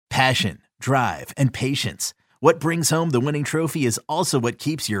Passion, drive, and patience. What brings home the winning trophy is also what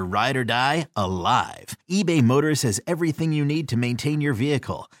keeps your ride or die alive. eBay Motors has everything you need to maintain your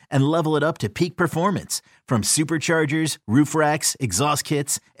vehicle and level it up to peak performance, from superchargers, roof racks, exhaust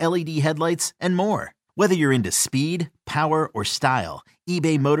kits, LED headlights, and more. Whether you're into speed, power, or style,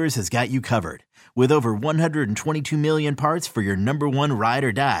 eBay Motors has got you covered. With over 122 million parts for your number one ride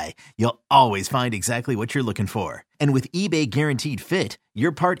or die, you'll always find exactly what you're looking for. And with eBay Guaranteed Fit,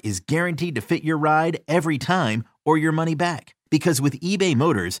 your part is guaranteed to fit your ride every time or your money back. Because with eBay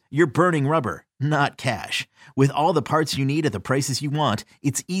Motors, you're burning rubber, not cash. With all the parts you need at the prices you want,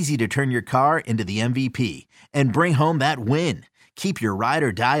 it's easy to turn your car into the MVP and bring home that win. Keep your ride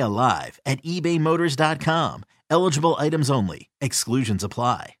or die alive at ebaymotors.com. Eligible items only. Exclusions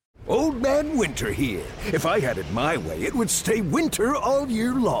apply. Old Man Winter here. If I had it my way, it would stay winter all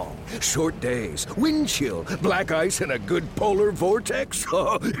year long. Short days, wind chill, black ice, and a good polar vortex.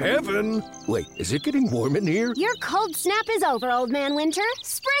 Oh, heaven. Wait, is it getting warm in here? Your cold snap is over, Old Man Winter.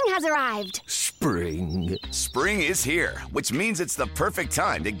 Spring has arrived. Spring. Spring is here, which means it's the perfect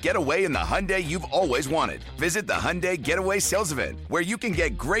time to get away in the Hyundai you've always wanted. Visit the Hyundai Getaway Sales Event, where you can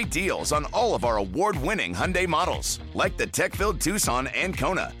get great deals on all of our award-winning Hyundai models, like the tech-filled Tucson and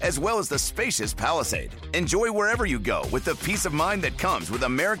Kona, as well as the spacious Palisade. Enjoy wherever you go with the peace of mind that comes with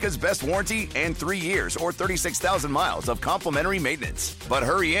America's best warranty and 3 years or 36,000 miles of complimentary maintenance. But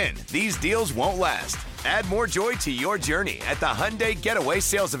hurry in, these deals won't last. Add more joy to your journey at the Hyundai Getaway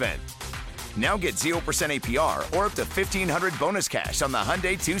Sales Event. Now get 0% APR or up to $1,500 bonus cash on the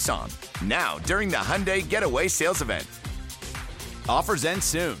Hyundai Tucson. Now, during the Hyundai Getaway Sales Event. Offers end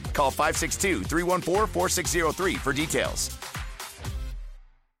soon. Call 562-314-4603 for details.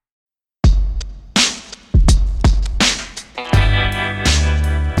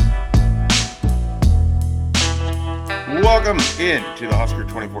 Welcome in to the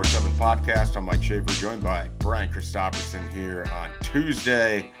Husker247 Podcast. I'm Mike Schaefer, joined by Brian Christopherson here on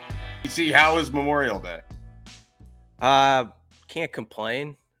Tuesday. You see, how was Memorial Day? Can't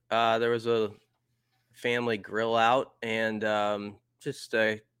complain. There was a family grill out, and I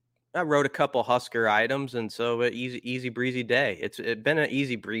wrote a couple Husker items, and so an easy breezy day. It's been an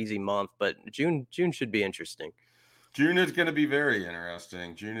easy breezy month, but June should be interesting. June is going to be very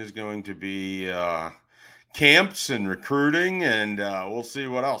interesting. June is going to be camps and recruiting, and we'll see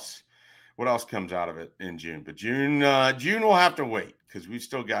what else comes out of it in June. But June will have to wait, because we've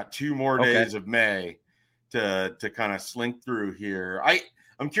still got 2 more days of May to kind of slink through here.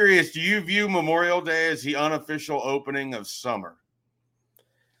 I'm curious, do you view Memorial Day as the unofficial opening of summer?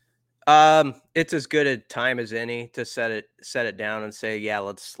 It's as good a time as any to set it down and say, yeah,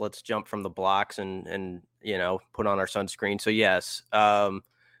 let's jump from the blocks and put on our sunscreen. So yes.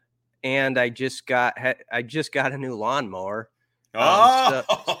 And I just got a new lawnmower. So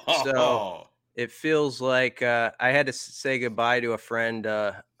it feels like I had to say goodbye to a friend,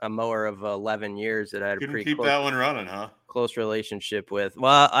 a mower of 11 years that I had a pretty close, that one running, huh? Close relationship with.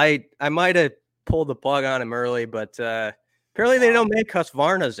 Well, I might have pulled the plug on him early, but apparently they don't make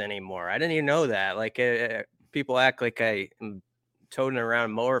Husqvarnas anymore. I didn't even know that. Like people act like I am toting around a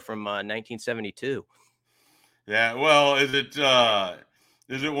mower from 1972. Yeah. Well, is it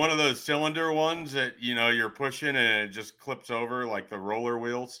one of those cylinder ones that, you're pushing and it just clips over like the roller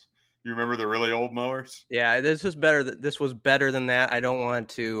wheels? You remember the really old mowers? Yeah, this was better. This was better than that. I don't want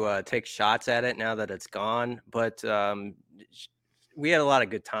to take shots at it now that it's gone, but we had a lot of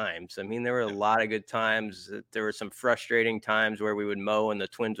good times. I mean, there were a lot of good times. There were some frustrating times where we would mow and the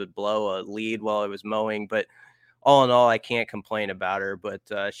Twins would blow a lead while I was mowing, but all in all, I can't complain about her. But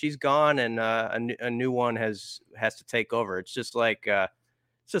she's gone, and a new one has to take over. It's just like a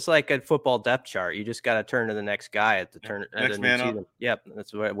football depth chart. You just got to turn to the next guy at the turn. Next man up. Yep,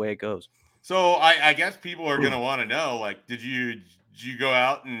 that's the way it goes. So I guess people are going to want to know, like, did you go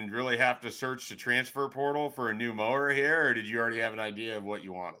out and really have to search the transfer portal for a new mower here, or did you already have an idea of what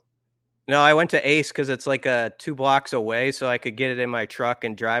you wanted? No, I went to Ace because it's like 2 blocks away, so I could get it in my truck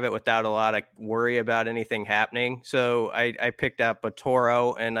and drive it without a lot of worry about anything happening. So I picked up a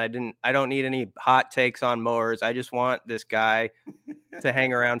Toro, and I don't need any hot takes on mowers. I just want this guy to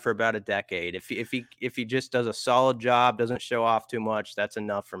hang around for about a decade. If he just does a solid job, doesn't show off too much, that's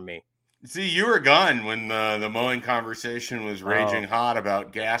enough for me. See, you were gone when the mowing conversation was raging hot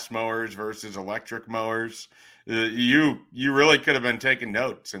about gas mowers versus electric mowers. You really could have been taking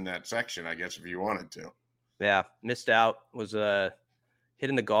notes in that section, I guess, if you wanted to. Yeah, missed out. Was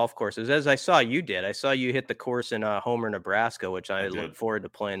hitting the golf courses, as I saw you did. I saw you hit the course in Homer, Nebraska, which I look forward to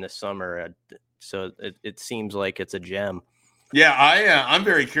playing this summer. So it seems like it's a gem. Yeah, I'm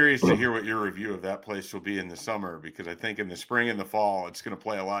very curious to hear what your review of that place will be in the summer, because I think in the spring and the fall it's going to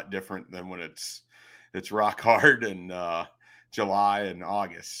play a lot different than when it's rock hard in July and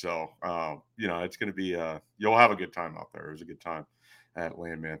August. So it's going to be you'll have a good time out there. It was a good time at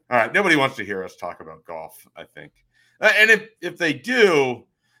Landman. All right, nobody wants to hear us talk about golf, I think, and if they do,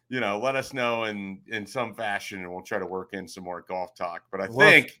 let us know in some fashion, and we'll try to work in some more golf talk. But I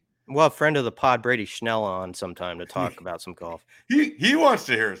think. Well, a friend of the pod, Brady Schnell, on sometime to talk about some golf. He wants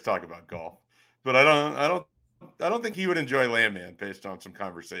to hear us talk about golf, but I don't think he would enjoy Landman based on some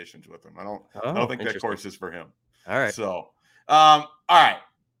conversations with him. I don't think that course is for him. All right. So, all right,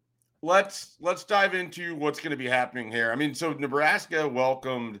 let's dive into what's going to be happening here. I mean, so Nebraska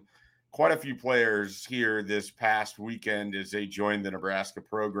welcomed quite a few players here this past weekend as they joined the Nebraska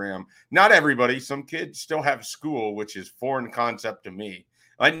program. Not everybody. Some kids still have school, which is foreign concept to me.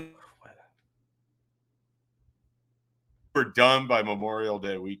 We're done by Memorial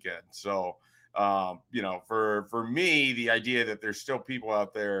Day weekend. So, for me, the idea that there's still people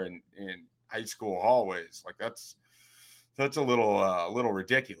out there in high school hallways, like that's a little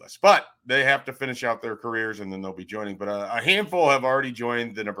ridiculous, but they have to finish out their careers and then they'll be joining. But a handful have already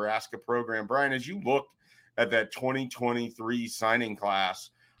joined the Nebraska program. Brian, as you look at that 2023 signing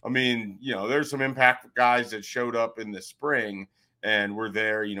class, I mean, there's some impact guys that showed up in the spring and were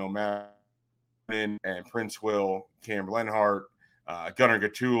there, Matt and Prince Will, Cam Lenhart, Gunnar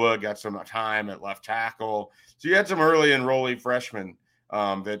Gatula got some time at left tackle. So you had some early enrollee freshmen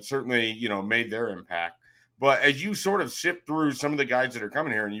that certainly, made their impact. But as you sort of sift through some of the guys that are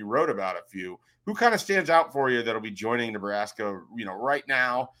coming here, and you wrote about a few, who kind of stands out for you that'll be joining Nebraska, right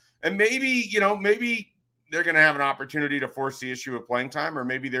now? And maybe they're going to have an opportunity to force the issue of playing time, or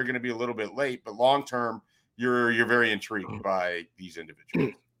maybe they're going to be a little bit late, but long-term, you're very intrigued by these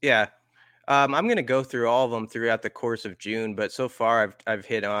individuals. Yeah. I'm going to go through all of them throughout the course of June, but so far I've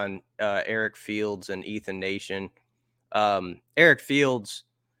hit on Eric Fields and Ethan Nation. Eric Fields,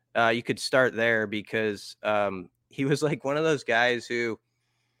 you could start there because he was like one of those guys who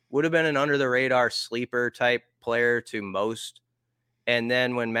would have been an under the radar sleeper type player to most. And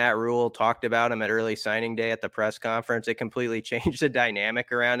then when Matt Rule talked about him at early signing day at the press conference, it completely changed the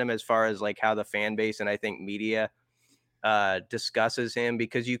dynamic around him as far as like how the fan base and I think media discusses him,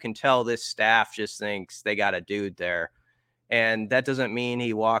 because you can tell this staff just thinks they got a dude there. And that doesn't mean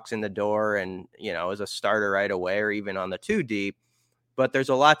he walks in the door and, is a starter right away or even on the 2 deep. But there's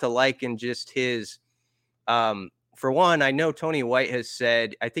a lot to like in just his, for one, I know Tony White has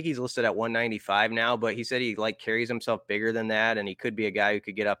said, I think he's listed at 195 now, but he said he carries himself bigger than that. And he could be a guy who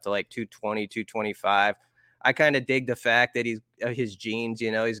could get up to 220, 225. I kind of dig the fact that he's his genes,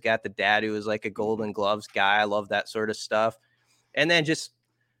 he's got the dad who is like a Golden Gloves guy. I love that sort of stuff. And then just,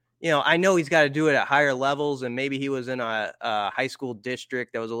 I know he's got to do it at higher levels, and maybe he was in a high school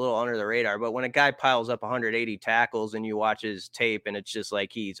district that was a little under the radar. But when a guy piles up 180 tackles and you watch his tape and it's just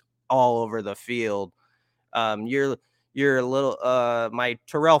like he's all over the field, you're a little my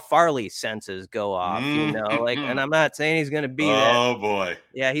Terrell Farley senses go off, and I'm not saying he's going to be that. Oh boy.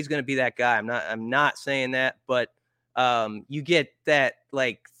 Yeah, he's going to be that guy. I'm not saying that, but you get that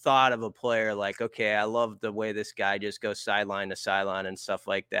thought of a player okay, I love the way this guy just goes sideline to sideline and stuff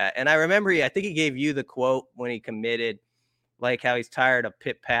like that. And I remember I think he gave you the quote when he committed, how he's tired of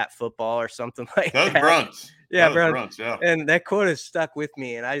pit pat football or something like that. Brunts. Yeah, Brunts, yeah. And that quote has stuck with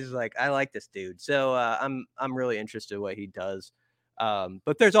me, and I just I like this dude. So I'm really interested in what he does.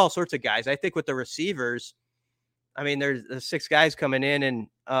 But there's all sorts of guys. I think with the receivers, I mean, there's 6 guys coming in,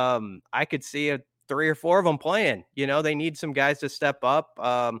 and I could see 3 or 4 of them playing. They need some guys to step up,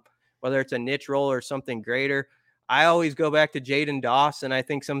 whether it's a niche role or something greater. I always go back to Jaden Doss, and I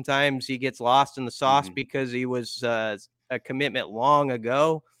think sometimes he gets lost in the sauce because he was a commitment long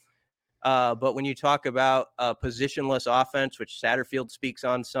ago. But when you talk about a positionless offense, which Satterfield speaks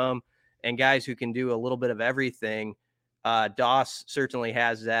on some, and guys who can do a little bit of everything, Doss certainly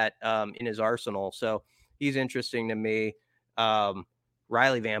has that in his arsenal. So he's interesting to me.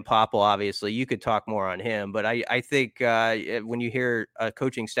 Riley Van Poppel, obviously, you could talk more on him, but I think when you hear a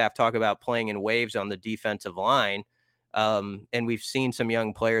coaching staff talk about playing in waves on the defensive line, and we've seen some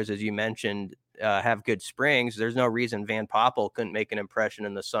young players, as you mentioned, have good springs, there's no reason Van Poppel couldn't make an impression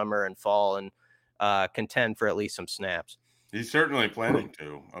in the summer and fall and contend for at least some snaps. He's certainly planning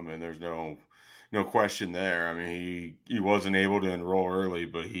to. I mean, there's no question there. I mean, he wasn't able to enroll early,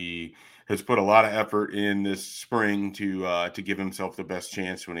 but he has put a lot of effort in this spring to give himself the best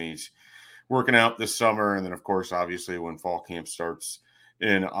chance when he's working out this summer. And then, of course, obviously when fall camp starts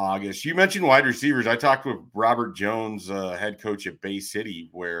in August. You mentioned wide receivers. I talked with Robert Jones, head coach at Bay City,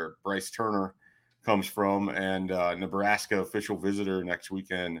 where Bryce Turner comes from. And Nebraska official visitor next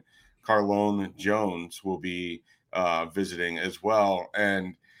weekend, Carlone Jones, will be visiting as well.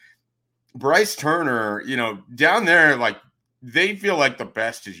 And Bryce Turner, down there, like, they feel like the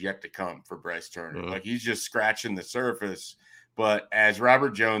best is yet to come for Bryce Turner. Mm-hmm. Like, he's just scratching the surface. But as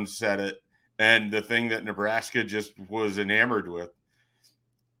Robert Jones said it, and the thing that Nebraska just was enamored with,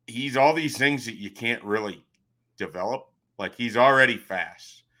 he's all these things that you can't really develop. Like, he's already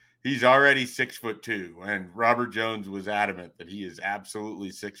fast. He's already 6'2", and Robert Jones was adamant that he is absolutely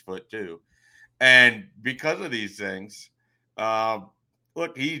 6'2". And because of these things,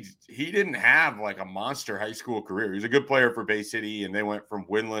 look, he didn't have like a monster high school career. He was a good player for Bay City, and they went from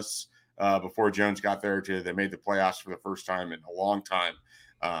winless before Jones got there to they made the playoffs for the first time in a long time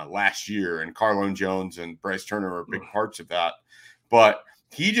last year. And Carlone Jones and Bryce Turner are big parts of that. But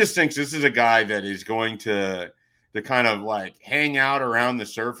he just thinks this is a guy that is going to kind of like hang out around the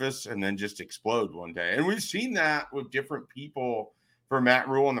surface and then just explode one day. And we've seen that with different people for Matt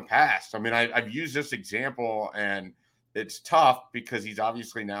Rule in the past. I mean, I've used this example, and it's tough because he's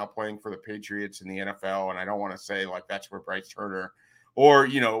obviously now playing for the Patriots in the NFL. And I don't want to say like that's where Bryce Turner or,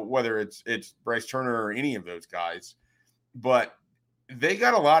 whether it's Bryce Turner or any of those guys, but they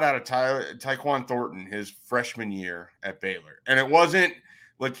got a lot out of Tyquan Thornton his freshman year at Baylor. And it wasn't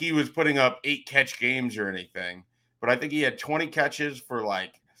like he was putting up 8 catch games or anything, but I think he had 20 catches for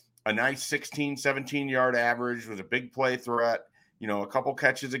like a nice 16, 17-yard average, was a big play threat, a couple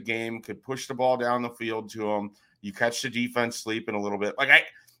catches a game, could push the ball down the field to him. You catch the defense sleeping a little bit. Like,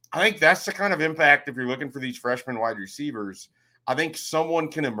 I think that's the kind of impact, if you're looking for these freshman wide receivers, I think someone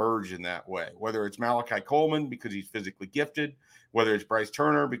can emerge in that way, whether it's Malachi Coleman because he's physically gifted, whether it's Bryce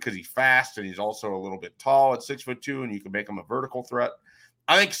Turner because he's fast and he's also a little bit tall at 6'2", and you can make him a vertical threat.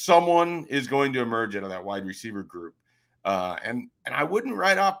 I think someone is going to emerge out of that wide receiver group. And I wouldn't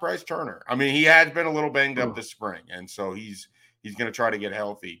write off Bryce Turner. I mean, he has been a little banged up this spring, and so he's going to try to get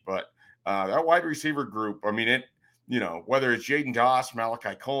healthy. But that wide receiver group, I mean, whether it's Jaden Doss,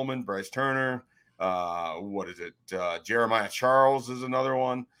 Malachi Coleman, Bryce Turner, Jeremiah Charles is another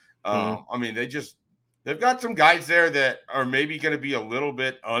one. I mean, they've got some guys there that are maybe going to be a little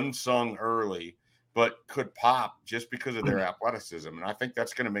bit unsung early, but could pop just because of their athleticism. And I think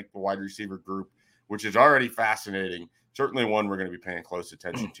that's going to make the wide receiver group, which is already fascinating, certainly one we're going to be paying close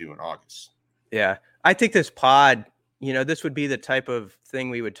attention to in August. Yeah. I think this pod, this would be the type of thing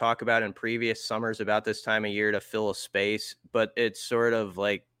we would talk about in previous summers about this time of year to fill a space, but it's sort of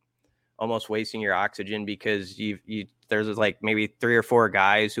like almost wasting your oxygen because there's like maybe 3 or 4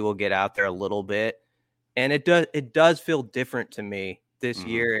 guys who will get out there a little bit. And it does feel different to me this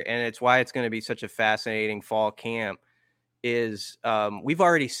year. And it's why it's going to be such a fascinating fall camp is we've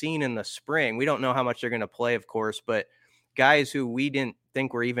already seen in the spring, we don't know how much they're going to play, of course, but guys who we didn't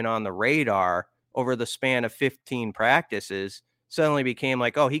think were even on the radar over the span of 15 practices suddenly became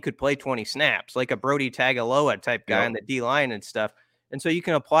like, oh, he could play 20 snaps, like a Brody Tagaloa type guy on the D line and stuff. And so you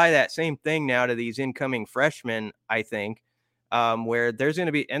can apply that same thing now to these incoming freshmen, I think, where there's going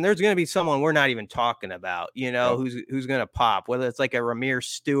to be someone we're not even talking about, who's going to pop, whether it's like a Ramir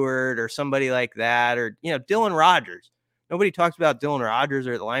Stewart or somebody like that, or, Dylan Rogers. Nobody talks about Dylan Rogers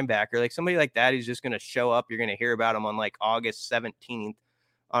or the linebacker, like somebody like that. He's just going to show up. You're going to hear about him on like August 17th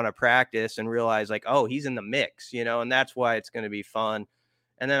on a practice and realize like, oh, he's in the mix, and that's why it's going to be fun.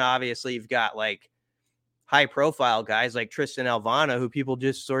 And then obviously you've got like high profile guys like Tristan Alvana, who people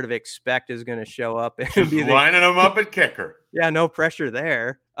just sort of expect is going to show up and be lining them up at kicker. Yeah, no pressure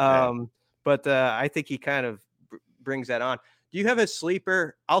there. But I think he kind of brings that on. Do you have a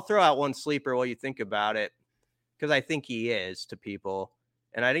sleeper? I'll throw out one sleeper while you think about it, because I think he is to people.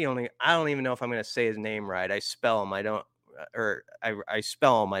 And I don't even know if I'm going to say his name right. I spell him. I don't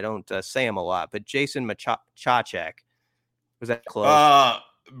say him a lot. But Jason Machacek. Was that close?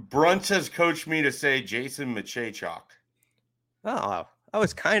 Bruntz has coached me to say Jason Machachok. Oh, I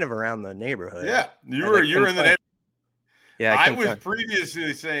was kind of around the neighborhood. Yeah, you're in the neighborhood. Yeah, I was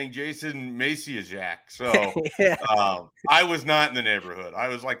previously saying Jason Maciajak, so I was not in the neighborhood. I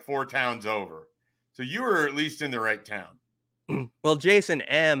was like 4 towns over. So you were at least in the right town. Well, Jason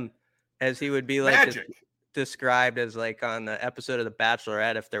M, as he would be like described as like on the episode of The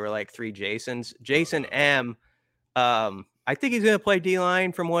Bachelorette, if there were like 3 Jasons. Jason M, I think he's going to play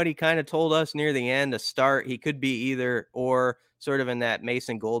D-line from what he kind of told us near the end to start. He could be either or, sort of in that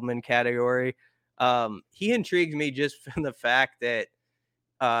Mason Goldman category. He intrigues me just from the fact that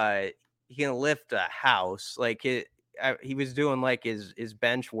he can lift a house. Like he was doing like his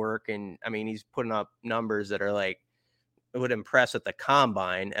bench work, and I mean he's putting up numbers that are like would impress at the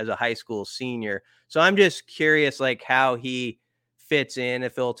combine as a high school senior. So I'm just curious like how he fits in,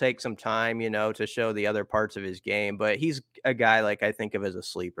 if it'll take some time, to show the other parts of his game. But he's a guy like I think of as a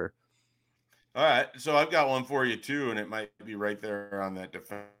sleeper. All right. So I've got one for you too, and it might be right there on that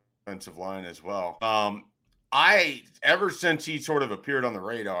defensive line as well. Ever since he sort of appeared on the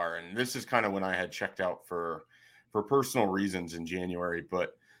radar, and this is kind of when I had checked out for personal reasons in January,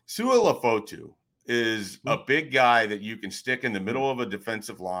 but Sua Lefotu is a big guy that you can stick in the middle of a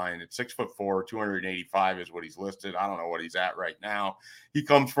defensive line at 6'4", 285 is what he's listed. I don't know what he's at right now. He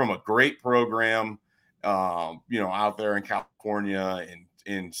comes from a great program, out there in California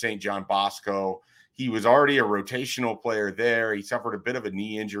in St. John Bosco. He was already a rotational player there. He suffered a bit of a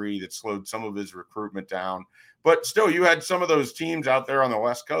knee injury that slowed some of his recruitment down. But still, you had some of those teams out there on the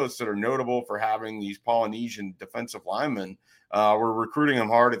West Coast that are notable for having these Polynesian defensive linemen were recruiting them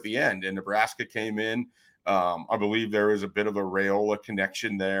hard at the end. And Nebraska came in. I believe there was a bit of a Raiola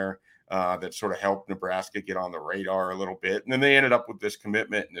connection there that sort of helped Nebraska get on the radar a little bit. And then they ended up with this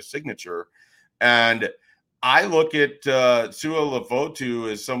commitment and a signature. And I look at Sua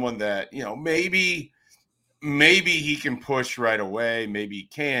Lefotu as someone that, maybe he can push right away, maybe he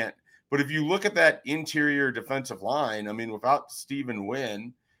can't. But if you look at that interior defensive line, I mean, without Stephen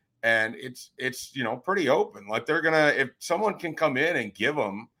Wynn, and it's pretty open. Like if someone can come in and give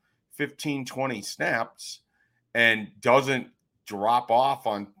them 15, 20 snaps and doesn't drop off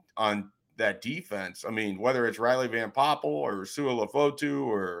on that defense, I mean, whether it's Riley Van Poppel or Sua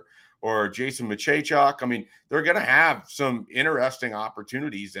Lefotu or Jason Machachok, I mean, they're going to have some interesting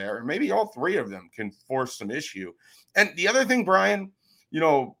opportunities there. And maybe all three of them can force some issue. And the other thing, Brian,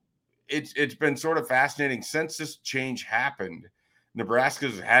 it's been sort of fascinating since this change happened. Nebraska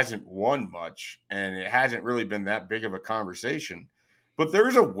hasn't won much, and it hasn't really been that big of a conversation. But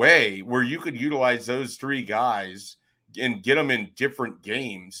there's a way where you could utilize those three guys and get them in different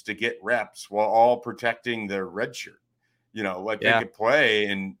games to get reps while all protecting their red shirt. They could play,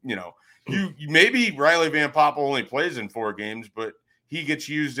 and you maybe Riley Van Poppel only plays in 4 games, but he gets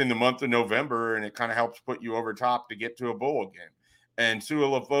used in the month of November, and it kind of helps put you over top to get to a bowl game. And Sua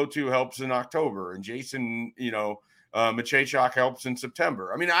Lefotu helps in October, and Jason, Machachok helps in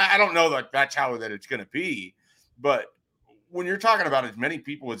September. I mean, I don't know that that's how that it's going to be, but when you're talking about as many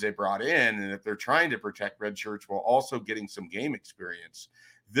people as they brought in, and if they're trying to protect red shirts while also getting some game experience,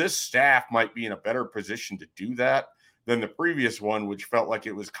 this staff might be in a better position to do that than the previous one, which felt like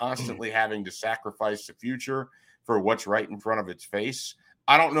it was constantly having to sacrifice the future for what's right in front of its face.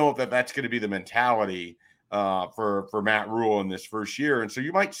 I don't know if that's going to be the mentality for Matt Rule in this first year. And so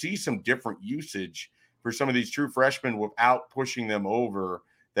you might see some different usage for some of these true freshmen without pushing them over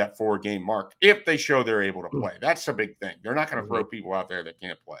that 4-game mark if they show they're able to play. That's a big thing. They're not going to throw people out there that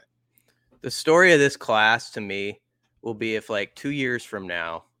can't play. The story of this class to me will be if 2 years from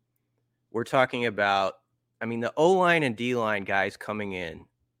now, we're talking about, the O-line and D-line guys coming in,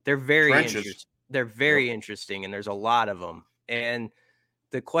 they're very interesting. They're very interesting, and there's a lot of them. And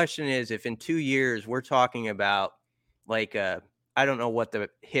the question is, if in 2 years we're talking about I don't know what the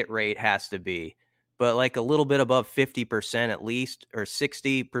hit rate has to be, but a little bit above 50% at least, or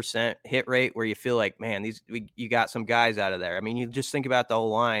 60% hit rate, where you feel like, man, you got some guys out of there. I mean, you just think about the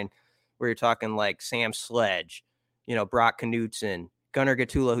O-line where you're talking Sam Sledge, Brock Knutson, Gunnar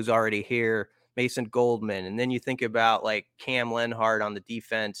Gatula, who's already here, Mason Goldman. And then you think about Cam Lenhart on the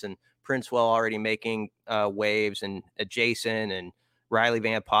defense, and Princewell already making waves, and Jason and Riley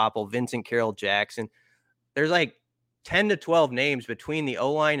Van Poppel, Vincent Carroll Jackson. There's 10 to 12 names between the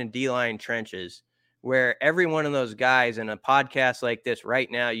O-line and D-line trenches where every one of those guys in a podcast like this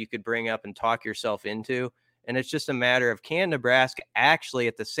right now you could bring up and talk yourself into. And it's just a matter of, can Nebraska actually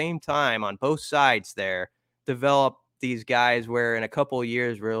at the same time on both sides there develop these guys where in a couple of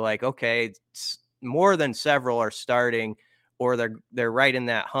years we're like, okay, more than several are starting, or they're right in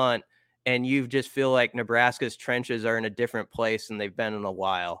that hunt, and you just feel like Nebraska's trenches are in a different place than they've been in a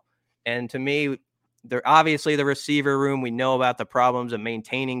while. And to me, they're obviously the receiver room. We know about the problems of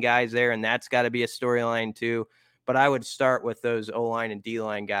maintaining guys there, and that's got to be a storyline too. But I would start with those O-line and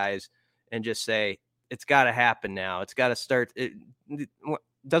D-line guys and just say, it's got to happen now. It's got to start. It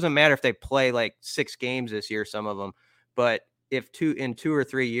doesn't matter if they play 6 games this year, some of them, but if in 2 or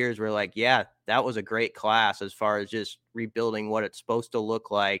 3 years, we're like, yeah, that was a great class as far as just rebuilding what it's supposed to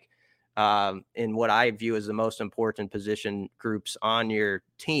look like in what I view as the most important position groups on your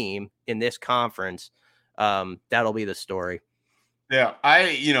team in this conference, that'll be the story. Yeah.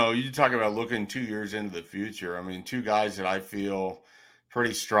 You talk about looking 2 years into the future. I mean, 2 guys that I feel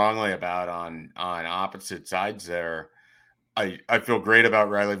pretty strongly about on opposite sides there. I feel great about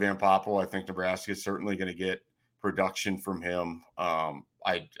Riley Van Poppel. I think Nebraska is certainly going to get production from him.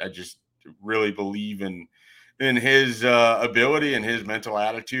 I just really believe in in his ability and his mental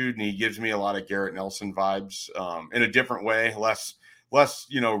attitude, and he gives me a lot of Garrett Nelson vibes in a different way, less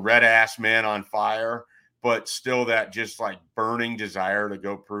red ass man on fire, but still that just like burning desire to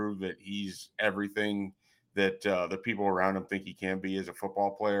go prove that he's everything that the people around him think he can be as a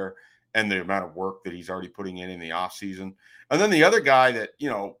football player, and the amount of work that he's already putting in the offseason. And then the other guy that,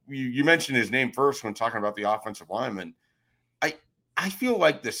 you mentioned his name first when talking about the offensive lineman. I feel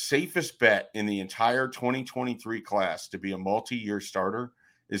like the safest bet in the entire 2023 class to be a multi-year starter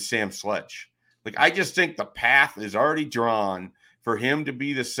is Sam Sledge. Like, I just think the path is already drawn for him to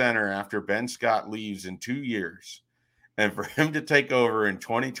be the center after Ben Scott leaves in 2 years, and for him to take over in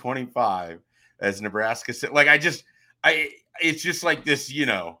 2025 as Nebraska. Like, it's just like this,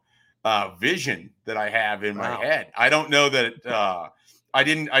 vision that I have in my head. I don't know that I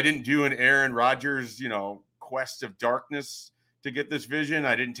didn't do an Aaron Rodgers, quest of darkness to get this vision.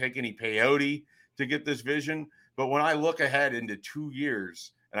 I didn't take any peyote to get this vision. But when I look ahead into 2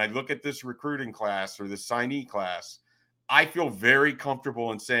 years and I look at this recruiting class or the signee class, I feel very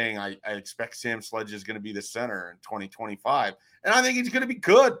comfortable in saying I expect Sam Sledge is going to be the center in 2025. And I think he's going to be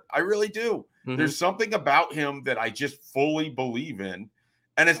good. I really do. Mm-hmm. There's something about him that I just fully believe in.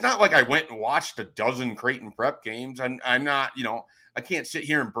 And it's not like I went and watched a dozen Creighton prep games. I'm not, I can't sit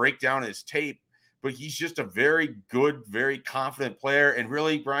here and break down his tape. But he's just a very good, very confident player. And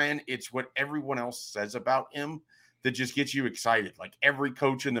really, Brian, it's what everyone else says about him that just gets you excited. Like, every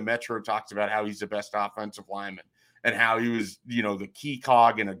coach in the Metro talks about how he's the best offensive lineman and how he was, the key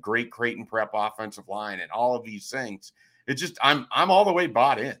cog in a great Creighton prep offensive line and all of these things. It's just, I'm all the way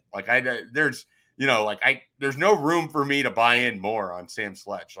bought in. Like, there's no room for me to buy in more on Sam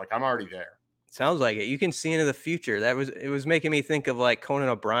Sledge. Like, I'm already there. Sounds like it. You can see into the future. It was making me think of like Conan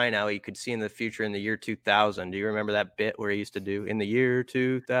O'Brien, how you could see in the future in the year 2000. Do you remember that bit where he used to do in the year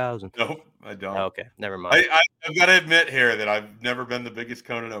 2000? Nope, I don't. Oh, okay, never mind. I've got to admit here that I've never been the biggest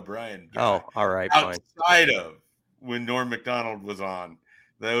Conan O'Brien guy. Oh, all right. Outside of when Norm Macdonald was on,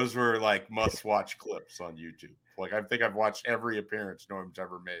 those were like must-watch clips on YouTube. Like, I think I've watched every appearance Norm's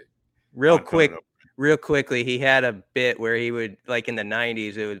ever made. Real quickly, he had a bit where he would, like in the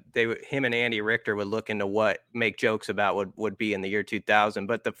 90s, him and Andy Richter would look into what make jokes about would be in the year 2000.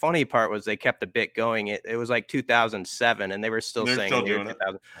 But the funny part was they kept the bit going. It was like 2007, and they were still saying the year 2000.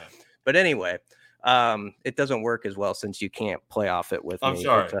 Yeah. But anyway, it doesn't work as well since you can't play off it with me. I'm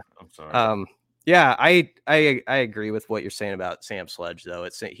sorry. Yeah, I agree with what you're saying about Sam Sledge, though.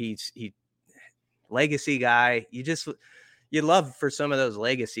 He's legacy guy. You love for some of those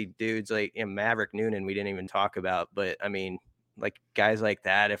legacy dudes like Maverick Noonan, we didn't even talk about, but I mean, like guys like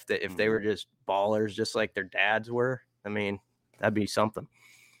that, if they were just ballers, just like their dads were, I mean, that'd be something.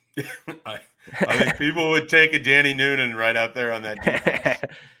 I think people would take a Danny Noonan right out there on that defense.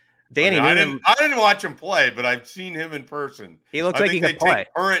 Noonan. I didn't watch him play, but I've seen him in person. He looks like he could play.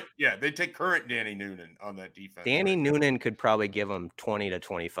 They take current Danny Noonan on that defense. Danny Noonan could probably give him 20 to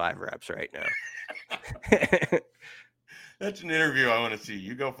 25 reps right now. That's an interview I want to see.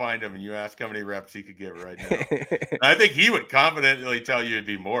 You go find him and you ask how many reps he could give right now. I think he would confidently tell you it'd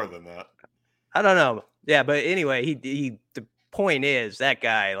be more than that. I don't know. Yeah, but anyway, he the point is that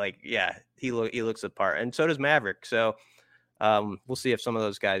guy, like, yeah, he looks the part, and so does Maverick. So we'll see if some of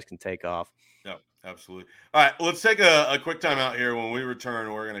those guys can take off. Yeah, absolutely. All right, let's take a quick time out here. When we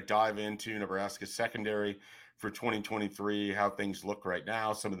return, we're going to dive into Nebraska's secondary for 2023, how things look right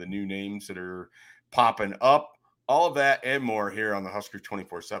now, some of the new names that are popping up. All of that and more here on the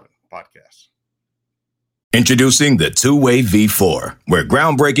Husker247 Podcast. Introducing the two-way V4, where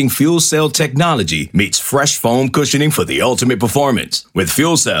groundbreaking fuel cell technology meets fresh foam cushioning for the ultimate performance. With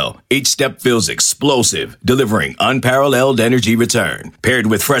fuel cell, each step feels explosive, delivering unparalleled energy return. Paired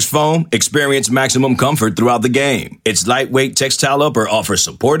with fresh foam, experience maximum comfort throughout the game. Its lightweight textile upper offers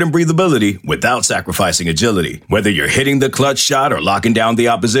support and breathability without sacrificing agility. Whether you're hitting the clutch shot or locking down the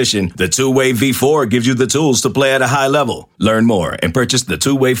opposition, the two-way V4 gives you the tools to play at a high level. Learn more and purchase the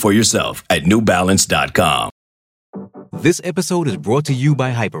two-way for yourself at newbalance.com. This episode is brought to you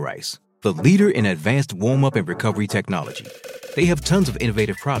by Hyperice, the leader in advanced warm-up and recovery technology. They have tons of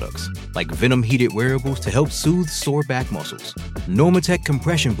innovative products, like Venom-heated wearables to help soothe sore back muscles, Normatec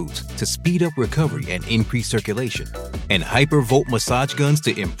compression boots to speed up recovery and increase circulation, and Hypervolt massage guns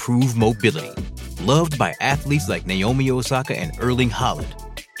to improve mobility. Loved by athletes like Naomi Osaka and Erling Haaland.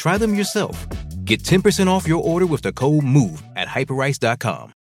 Try them yourself. Get 10% off your order with the code MOVE at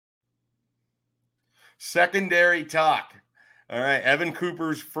hyperice.com. Secondary talk. All right. Evan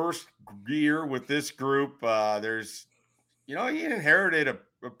Cooper's first year with this group. He inherited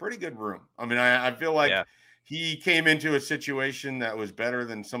a pretty good room. I mean, I feel like he came into a situation that was better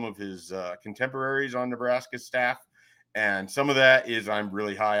than some of his contemporaries on Nebraska's staff. And some of that is I'm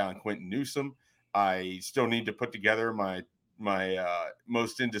really high on Quentin Newsome. I still need to put together my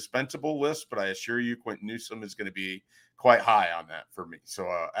most indispensable list, but I assure you Quentin Newsome is going to be quite high on that for me. So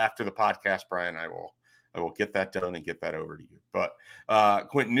after the podcast, Brian, I will get that done and get that over to you. But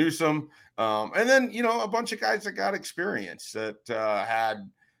Quentin Newsome, and then, a bunch of guys that got experience that had,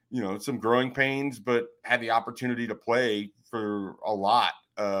 some growing pains, but had the opportunity to play for a lot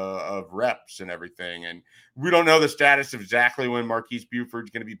of reps and everything. And we don't know the status of exactly when Marquise Buford's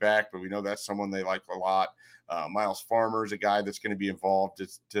going to be back, but we know that's someone they like a lot. Miles Farmer is a guy that's going to be involved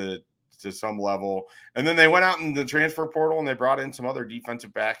to some level. And then they went out in the transfer portal and they brought in some other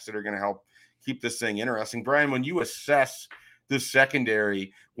defensive backs that are going to help keep this thing interesting. Brian, when you assess the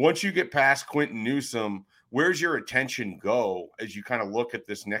secondary, once you get past Quentin Newsome, where's your attention go as you kind of look at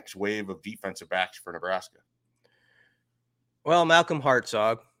this next wave of defensive backs for Nebraska? Well, Malcolm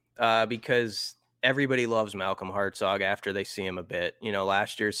Hartzog, because everybody loves Malcolm Hartzog after they see him a bit.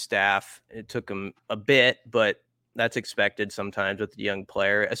 Last year's staff, it took him a bit, but that's expected sometimes with a young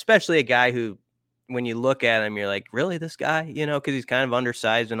player, especially a guy who, when you look at him, you're like, really, this guy? Because he's kind of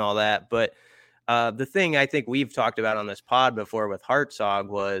undersized and all that. But the thing I think we've talked about on this pod before with Hartzog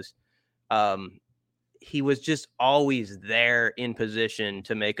was he was just always there in position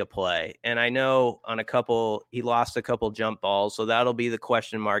to make a play. And I know he lost a couple jump balls. So that'll be the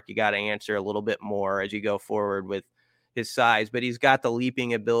question mark you got to answer a little bit more as you go forward with his size. But he's got the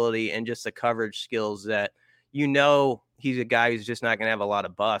leaping ability and just the coverage skills that, he's a guy who's just not going to have a lot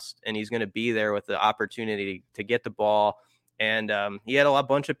of bust. And he's going to be there with the opportunity to get the ball. And he had a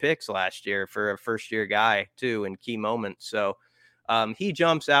bunch of picks last year for a first-year guy, too, in key moments. So he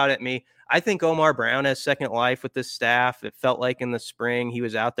jumps out at me. I think Omar Brown has second life with this staff. It felt like in the spring he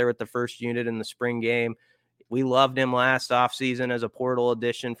was out there with the first unit in the spring game. We loved him last offseason as a portal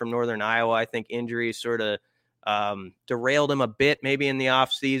addition from Northern Iowa. I think injuries sort of derailed him a bit maybe in the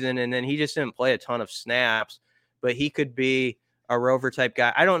offseason, and then he just didn't play a ton of snaps. But he could be a rover-type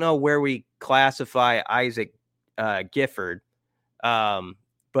guy. I don't know where we classify Isaac Gifford,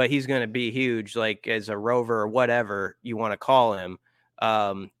 but he's going to be huge, like as a rover or whatever you want to call him.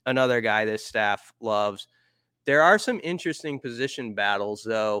 Another guy this staff loves. There are some interesting position battles,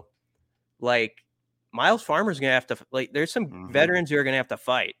 though. Like Miles Farmer's going to have to, there's some veterans who are going to have to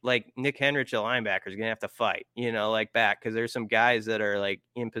fight. Like Nick Henrich, the linebacker, is going to have to fight, back, because there's some guys that are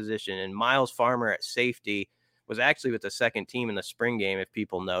in position. And Miles Farmer at safety was actually with the second team in the spring game, if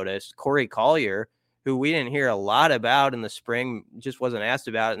people noticed. Corey Collier, who we didn't hear a lot about in the spring, just wasn't asked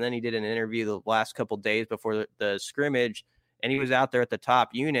about. And then he did an interview the last couple of days before the scrimmage, and he was out there at the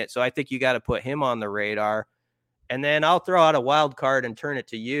top unit. So I think you got to put him on the radar. And then I'll throw out a wild card and turn it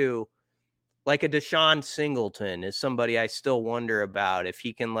to you. Like a Deshaun Singleton is somebody I still wonder about if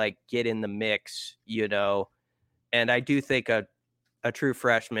he can get in the mix, and I do think a true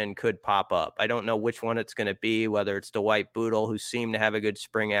freshman could pop up. I don't know which one it's going to be, whether it's Dwight Boodle, who seemed to have a good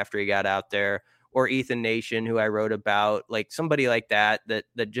spring after he got out there, or Ethan Nation, who I wrote about, somebody like that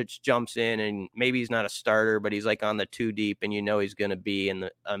just jumps in, and maybe he's not a starter, but he's on the 2 deep, and he's going to be in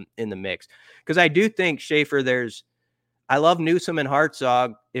the mix. Because I do think Schaefer, I love Newsome and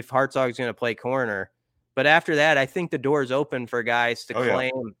Hartzog if Hartzog's going to play corner, but after that, I think the door's open for guys to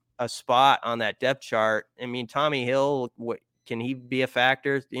claim a spot on that depth chart. I mean, Tommy Hill, can he be a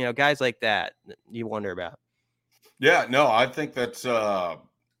factor? Guys like that you wonder about. Yeah, no, I think that's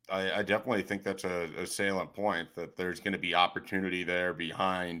I definitely think that's a salient point, that there's going to be opportunity there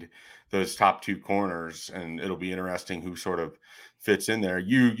behind those top 2 corners, and it'll be interesting who sort of fits in there.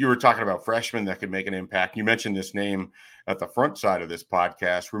 You were talking about freshmen that could make an impact. You mentioned this name at the front side of this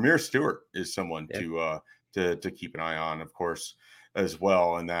podcast. Ramir Stewart is someone to keep an eye on, of course, as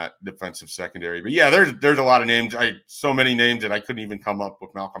well in that defensive secondary. But yeah, there's a lot of names. So many names that I couldn't even come up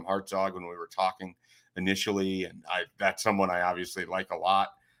with Malcolm Hartzog when we were talking initially, and that's someone I obviously like a lot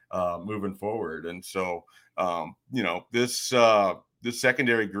moving forward. And so this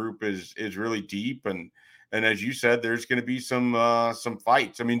secondary group is really deep, and as you said, there's going to be some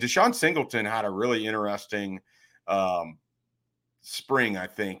fights. I mean, Deshaun Singleton had a really interesting spring. I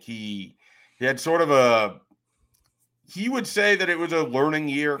think he had sort of he would say that it was a learning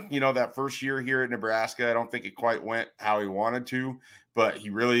year, that first year here at Nebraska. I don't think it quite went how he wanted to, but he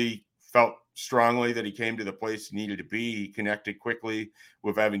really felt strongly that he came to the place he needed to be. He connected quickly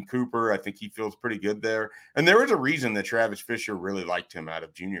with Evan Cooper. I think he feels pretty good there. And there was a reason that Travis Fisher really liked him out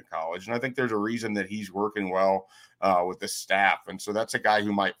of junior college. And I think there's a reason that he's working well with the staff. And so that's a guy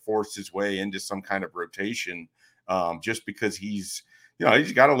who might force his way into some kind of rotation just because he's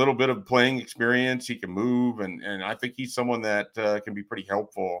he's got a little bit of playing experience. He can move, and I think he's someone that can be pretty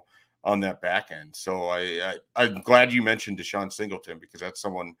helpful on that back end. So I'm glad you mentioned Deshaun Singleton, because that's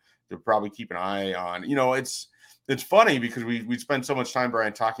someone to probably keep an eye on. It's funny because we spend so much time,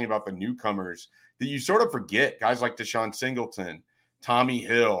 Brian, talking about the newcomers that you sort of forget guys like Deshaun Singleton, Tommy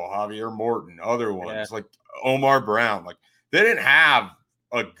Hill, Javier Morton, other ones like Omar Brown. Like, they didn't have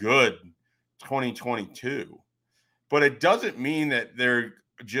a good 2022, but it doesn't mean that they're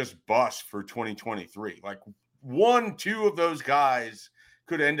just bust for 2023. Like, 1-2 of those guys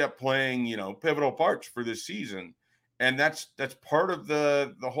could end up playing, pivotal parts for this season. And that's part of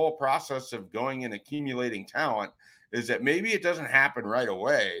the whole process of going and accumulating talent, is that maybe it doesn't happen right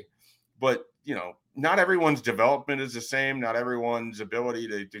away, but not everyone's development is the same. Not everyone's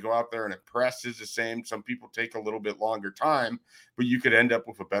ability to go out there and impress is the same. Some people take a little bit longer time, but you could end up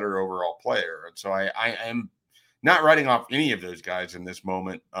with a better overall player. And so I am not writing off any of those guys in this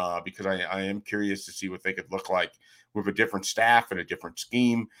moment, because I am curious to see what they could look like with a different staff and a different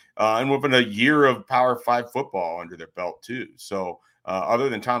scheme, and within a year of Power 5 football under their belt too. So other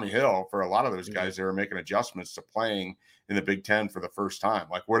than Tommy Hill, for a lot of those guys, they were making adjustments to playing in the Big Ten for the first time.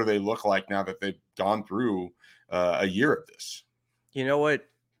 Like, what do they look like now that they've gone through a year of this? You know what?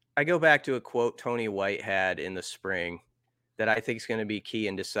 I go back to a quote Tony White had in the spring that I think is going to be key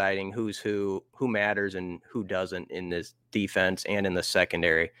in deciding who's who matters and who doesn't in this defense and in the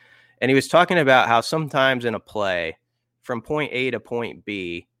secondary. And he was talking about how sometimes in a play from point A to point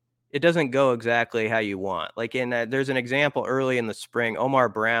B, it doesn't go exactly how you want. Like there's an example early in the spring, Omar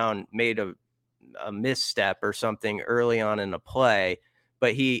Brown made a misstep or something early on in the play,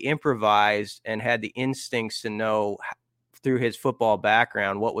 but he improvised and had the instincts to know through his football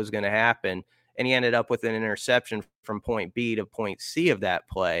background what was going to happen. And he ended up with an interception from point B to point C of that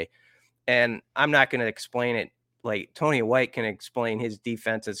play. And I'm not going to explain it like Tony White can explain his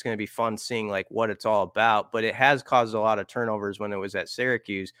defense. It's going to be fun seeing like what it's all about, but it has caused a lot of turnovers when it was at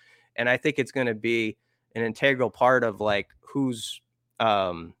Syracuse. And I think it's going to be an integral part of like who's,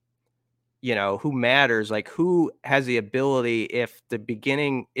 who matters, like who has the ability, if the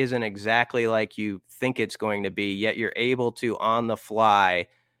beginning isn't exactly like you think it's going to be, yet you're able to on the fly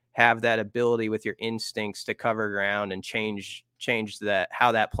have that ability with your instincts to cover ground and change that,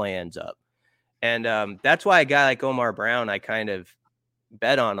 how that play ends up. And that's why a guy like Omar Brown, I kind of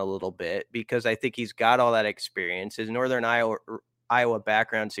bet on a little bit, because I think he's got all that experience. His Northern Iowa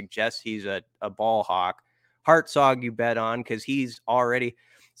background suggests he's a ball hawk. Hartzog you bet on because he's already –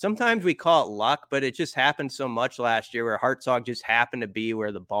 sometimes we call it luck, but it just happened so much last year where Hartzog just happened to be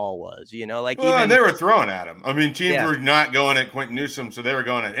where the ball was, like well, even, they were throwing at him. I mean, teams were not going at Quentin Newsome, so they were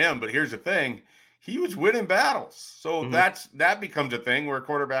going at him. But here's the thing. He was winning battles. So that becomes a thing where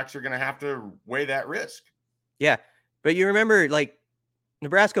quarterbacks are going to have to weigh that risk. Yeah. But you remember, like,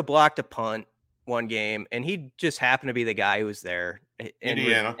 Nebraska blocked a punt one game, and he just happened to be the guy who was there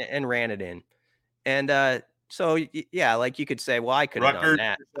and ran it in. And so, yeah, like you could say, well, I could have done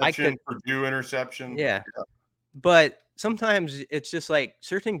that. Purdue interception. Yeah. But sometimes it's just like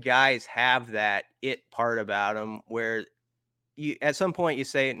certain guys have that it part about them where you, at some point you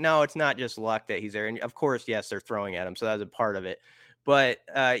say, no, it's not just luck that he's there. And of course, yes, they're throwing at him. So that's a part of it. But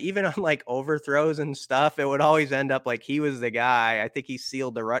even on like overthrows and stuff, it would always end up like he was the guy. I think he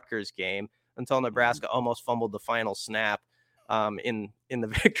sealed the Rutgers game until Nebraska almost fumbled the final snap in the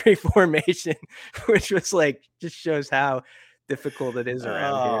victory formation, which was like, just shows how difficult it is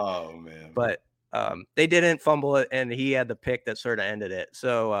around here. Oh, man. But they didn't fumble it, and he had the pick that sort of ended it.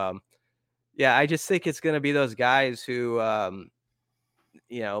 So, yeah, I just think it's going to be those guys who,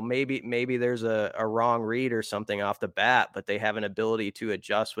 maybe there's a wrong read or something off the bat, but they have an ability to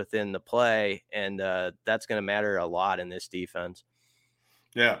adjust within the play, and that's going to matter a lot in this defense.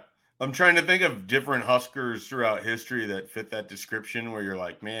 Yeah. I'm trying to think of different Huskers throughout history that fit that description where you're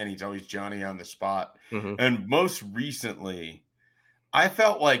like, man, he's always Johnny on the spot. Mm-hmm. And most recently, I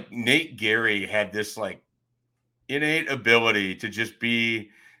felt like Nate Gary had this like innate ability to just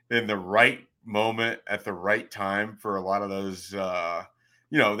be in the right moment at the right time for a lot of those, that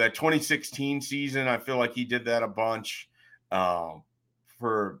 2016 season. I feel like he did that a bunch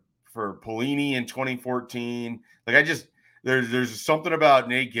for Pelini in 2014. Like there's something about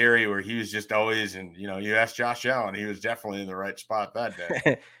Nate Gary where he was just always, and you asked Josh Allen, he was definitely in the right spot that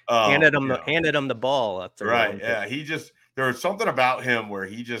day. handed him the ball. Right. Yeah. There was something about him where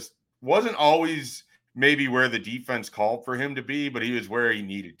he just wasn't always maybe where the defense called for him to be, but he was where he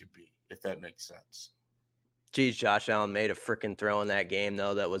needed to be, if that makes sense. Geez, Josh Allen made a freaking throw in that game,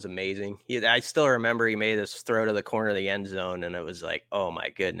 though. That was amazing. I still remember he made this throw to the corner of the end zone, and it was like, oh, my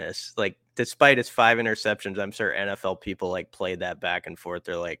goodness. Like, despite his 5 interceptions, I'm sure NFL people like played that back and forth.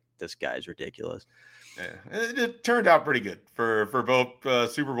 They're like, this guy's ridiculous. Yeah, it turned out pretty good for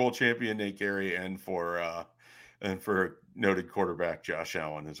both Super Bowl champion Nate Gary and for noted quarterback Josh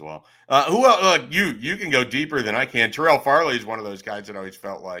Allen as well. Who else? You can go deeper than I can. Terrell Farley is one of those guys that always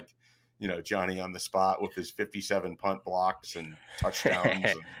felt like, Johnny on the spot with his 57 punt blocks and touchdowns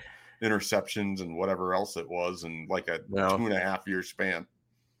and interceptions and whatever else it was in like a 2.5 year span.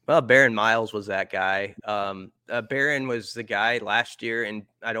 Well, Baron Miles was that guy. Baron was the guy last year, and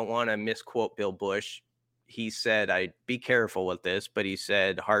I don't want to misquote Bill Bush. He said, "I be careful with this," but he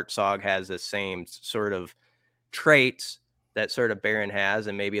said Hartzog has the same sort of traits that sort of Baron has,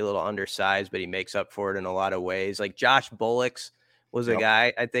 and maybe a little undersized, but he makes up for it in a lot of ways. Like Josh Bullocks was a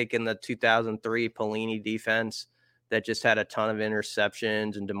guy, I think, in the 2003 Pelini defense that just had a ton of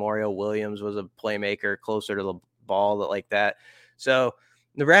interceptions, and DeMario Williams was a playmaker closer to the ball like that. So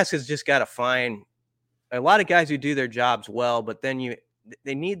Nebraska's just got to find a lot of guys who do their jobs well, but then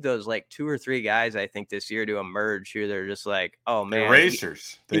they need those like 2 or 3 guys, I think, this year to emerge who they're just like, oh man,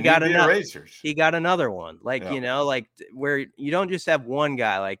 erasers. He got another one. Like, like where you don't just have one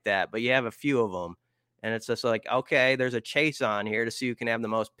guy like that, but you have a few of them. And it's just like, okay, there's a chase on here to see who can have the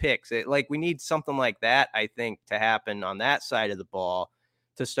most picks. We need something like that, I think, to happen on that side of the ball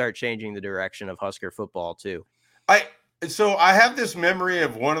to start changing the direction of Husker football too. So I have this memory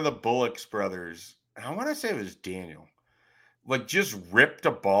of one of the Bullocks brothers, and I want to say it was Daniel, like just ripped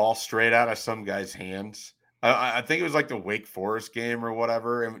a ball straight out of some guy's hands. I think it was like the Wake Forest game or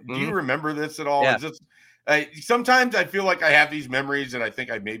whatever. And do you remember this at all? Yeah. Sometimes I feel like I have these memories that I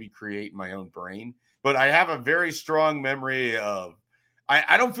think I maybe create in my own brain, but I have a very strong memory of,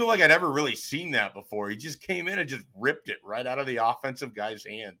 I don't feel like I'd ever really seen that before. He just came in and just ripped it right out of the offensive guy's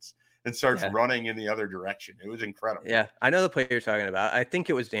hands and starts running in the other direction. It was incredible. Yeah, I know the player you're talking about. I think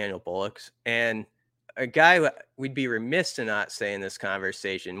it was Daniel Bullocks. And a guy we'd be remiss to not say in this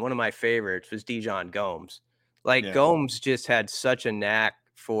conversation, one of my favorites was Dijon Gomes. Gomes just had such a knack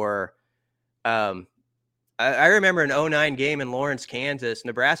for I remember an 2009 game in Lawrence, Kansas.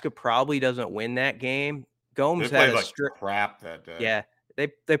 Nebraska probably doesn't win that game. Gomes had crap that day. Yeah.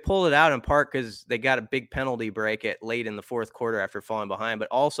 They pulled it out in part because they got a big penalty break at late in the fourth quarter after falling behind. But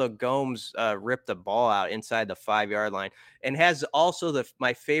also Gomes ripped the ball out inside the 5-yard line and has also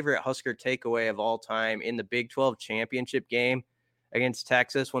my favorite Husker takeaway of all time in the Big 12 championship game against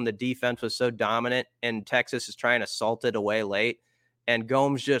Texas when the defense was so dominant and Texas is trying to salt it away late. And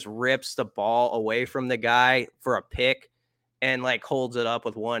Gomes just rips the ball away from the guy for a pick and holds it up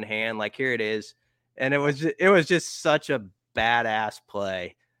with one hand. Like, here it is. And it was just such a badass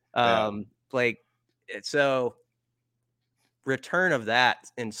play. So return of that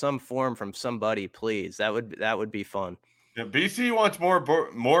in some form from somebody, please. That would be fun. Yeah, BC wants more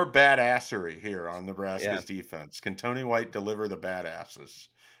badassery here on Nebraska's defense. Can Tony White deliver the badasses?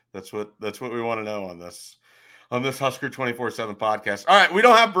 That's what we want to know on this Husker 24/7 podcast. All right, we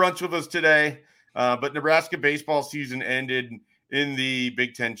don't have brunch with us today, but Nebraska baseball season ended in the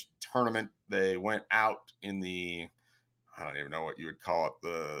Big Ten tournament. They went out in the, I don't even know what you would call it,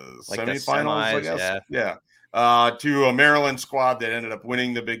 the semifinals, I guess. Yeah. To a Maryland squad that ended up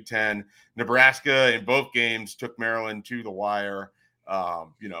winning the Big Ten. Nebraska in both games took Maryland to the wire.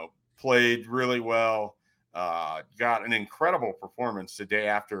 Played really well. Got an incredible performance the day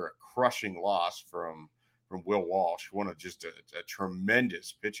after a crushing loss from Will Walsh. One of just a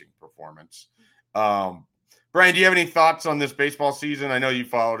tremendous pitching performance. Brian, do you have any thoughts on this baseball season? I know you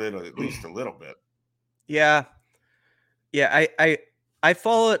followed it at least a little bit. Yeah. I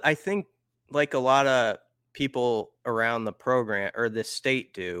follow it. I think like a lot of people around the program or the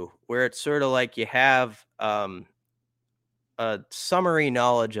state do, where it's sort of like you have a summary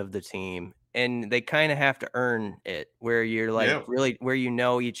knowledge of the team and they kind of have to earn it, where you're really where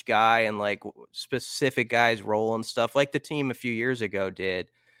each guy and specific guys' role and stuff, like the team a few years ago did.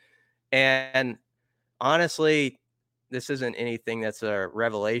 And honestly, this isn't anything that's a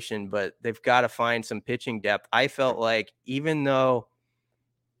revelation, but they've got to find some pitching depth. I felt like even though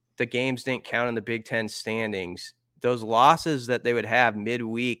the games didn't count in the Big Ten standings, those losses that they would have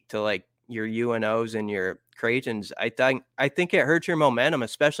midweek to your UNOs and your Craytons, I think it hurts your momentum,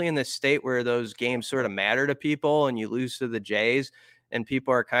 especially in this state where those games sort of matter to people and you lose to the Jays and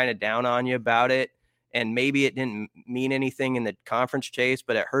people are kind of down on you about it. And maybe it didn't mean anything in the conference chase,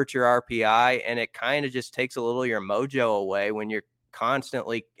 but it hurts your RPI and it kind of just takes a little of your mojo away when you're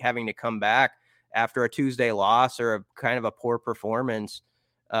constantly having to come back after a Tuesday loss or a kind of a poor performance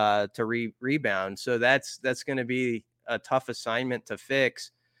to rebound. So that's going to be a tough assignment to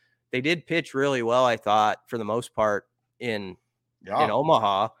fix. They did pitch really well, I thought, for the most part in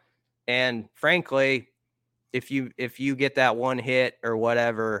Omaha. And frankly, if you get that one hit or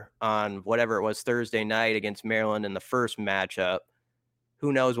whatever on whatever it was Thursday night against Maryland in the first matchup,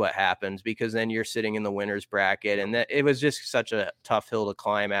 who knows what happens, because then you're sitting in the winner's bracket. And it was just such a tough hill to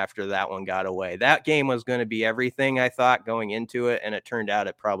climb after that one got away. That game was going to be everything, I thought, going into it, and it turned out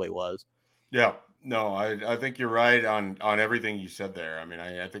it probably was. Yeah, no, I think you're right on everything you said there. I mean,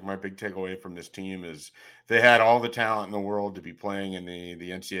 I think my big takeaway from this team is they had all the talent in the world to be playing in the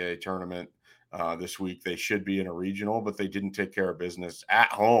NCAA tournament this week. They should be in a regional, but they didn't take care of business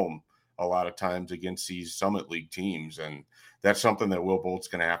at home a lot of times against these Summit League teams. And that's something that Will Bolt's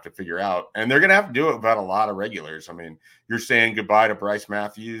going to have to figure out. And they're going to have to do it without a lot of regulars. I mean, you're saying goodbye to Bryce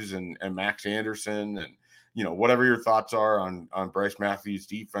Matthews and Max Anderson. And, you know, whatever your thoughts are on Bryce Matthews'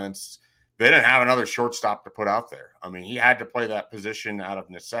 defense, they didn't have another shortstop to put out there. I mean, he had to play that position out of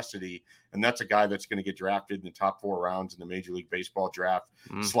necessity. And that's a guy that's going to get drafted in the top 4 rounds in the Major League Baseball draft,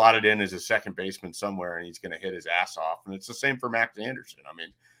 slotted in as a second baseman somewhere, and he's going to hit his ass off. And it's the same for Max Anderson. I mean,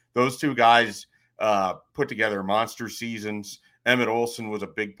 those two guys put together monster seasons. Emmett Olson was a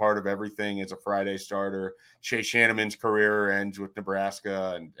big part of everything as a Friday starter. Shea Shanneman's career ends with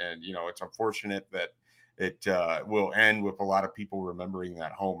Nebraska. And you know, it's unfortunate that it will end with a lot of people remembering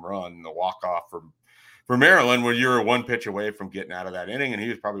that home run, the walk-off for Maryland, when you're 1 pitch away from getting out of that inning, and he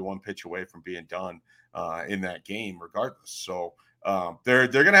was probably 1 pitch away from being done in that game regardless. So they're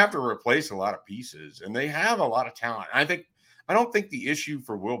going to have to replace a lot of pieces, and they have a lot of talent. I don't think the issue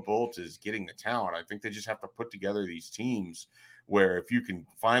for Will Bolt is getting the talent. I think they just have to put together these teams where if you can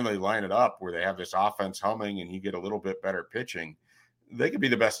finally line it up where they have this offense humming and you get a little bit better pitching, they could be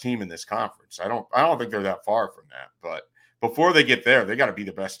the best team in this conference. I don't think they're that far from that. But before they get there, they got to be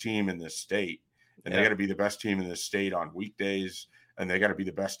the best team in this state. And they got to be the best team in this state on weekdays. And they got to be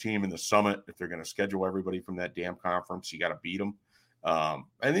the best team in the Summit. If they're going to schedule everybody from that damn conference, you got to beat them.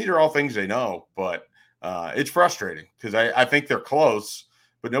 And these are all things they know, but it's frustrating because I think they're close,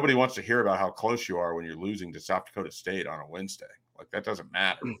 but nobody wants to hear about how close you are when you're losing to South Dakota State on a Wednesday. Like, that doesn't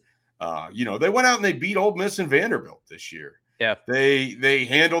matter. You know, they went out and they beat Ole Miss and Vanderbilt this year. Yeah. They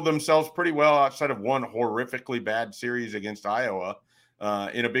handled themselves pretty well outside of one horrifically bad series against Iowa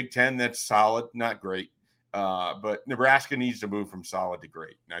in a Big Ten that's solid, not great. But Nebraska needs to move from solid to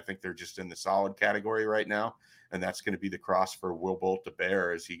great. And I think they're just in the solid category right now. And that's going to be the cross for Will Bolt to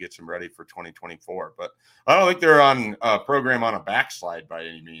bear as he gets them ready for 2024. But I don't think they're on a program on a backslide by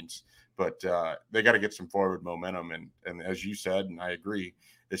any means. But they got to get some forward momentum. And as you said, and I agree,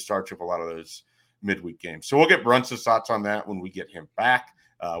 it starts with a lot of those midweek games. So we'll get Brunson's thoughts on that when we get him back.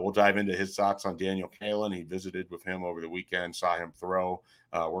 We'll dive into his thoughts on Daniel Kalen. He visited with him over the weekend, saw him throw,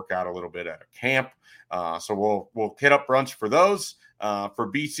 work out a little bit at a camp. So we'll hit up Brunch for those.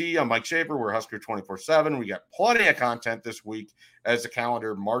 For BC, I'm Mike Schaefer. We're Husker247. We got plenty of content this week as the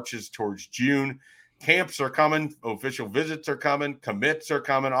calendar marches towards June. Camps are coming. Official visits are coming. Commits are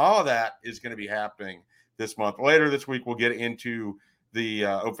coming. All of that is going to be happening this month. Later this week, we'll get into the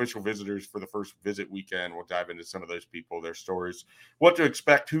official visitors for the first visit weekend. We'll dive into some of those people, their stories, what to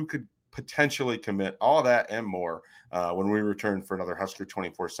expect, who could potentially commit, all that and more when we return for another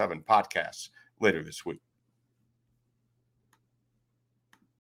Husker247 podcast later this week.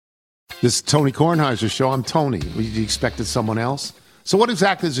 This is Tony Kornheiser's show. I'm Tony. You expected someone else? So what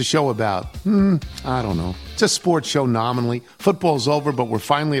exactly is the show about? I don't know. It's a sports show nominally. Football's over, but we're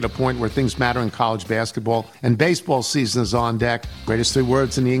finally at a point where things matter in college basketball, and baseball season is on deck. Greatest 3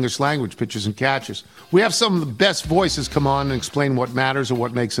 words in the English language, pitchers and catchers. We have some of the best voices come on and explain what matters or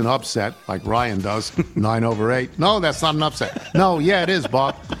what makes an upset, like Ryan does. 9/8. No, that's not an upset. No, yeah, it is,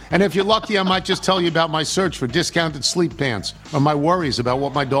 Bob. And if you're lucky, I might just tell you about my search for discounted sleep pants or my worries about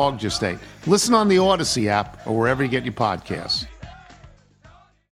what my dog just ate. Listen on the Odyssey app or wherever you get your podcasts.